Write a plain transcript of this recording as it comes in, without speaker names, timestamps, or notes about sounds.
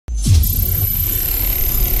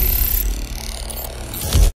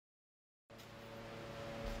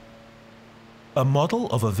A model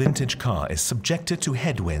of a vintage car is subjected to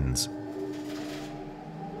headwinds.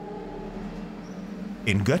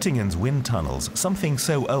 In Göttingen's wind tunnels, something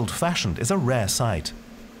so old-fashioned is a rare sight.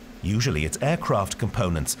 Usually it's aircraft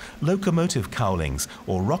components, locomotive cowlings,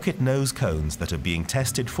 or rocket nose cones that are being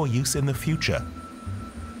tested for use in the future.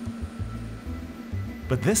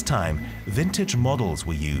 But this time, vintage models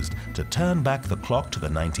were used to turn back the clock to the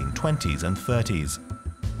 1920s and 30s.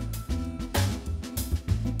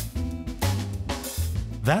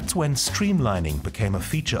 That's when streamlining became a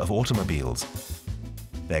feature of automobiles.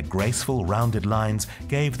 Their graceful, rounded lines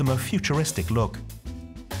gave them a futuristic look.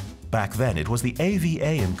 Back then, it was the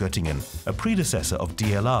AVA in Goettingen, a predecessor of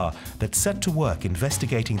DLR, that set to work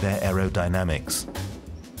investigating their aerodynamics.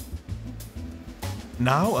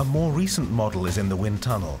 Now, a more recent model is in the wind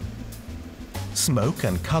tunnel. Smoke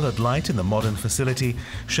and colored light in the modern facility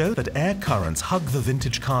show that air currents hug the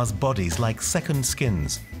vintage cars' bodies like second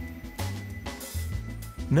skins.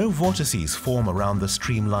 No vortices form around the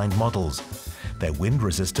streamlined models. Their wind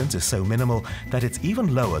resistance is so minimal that it's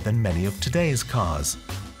even lower than many of today's cars.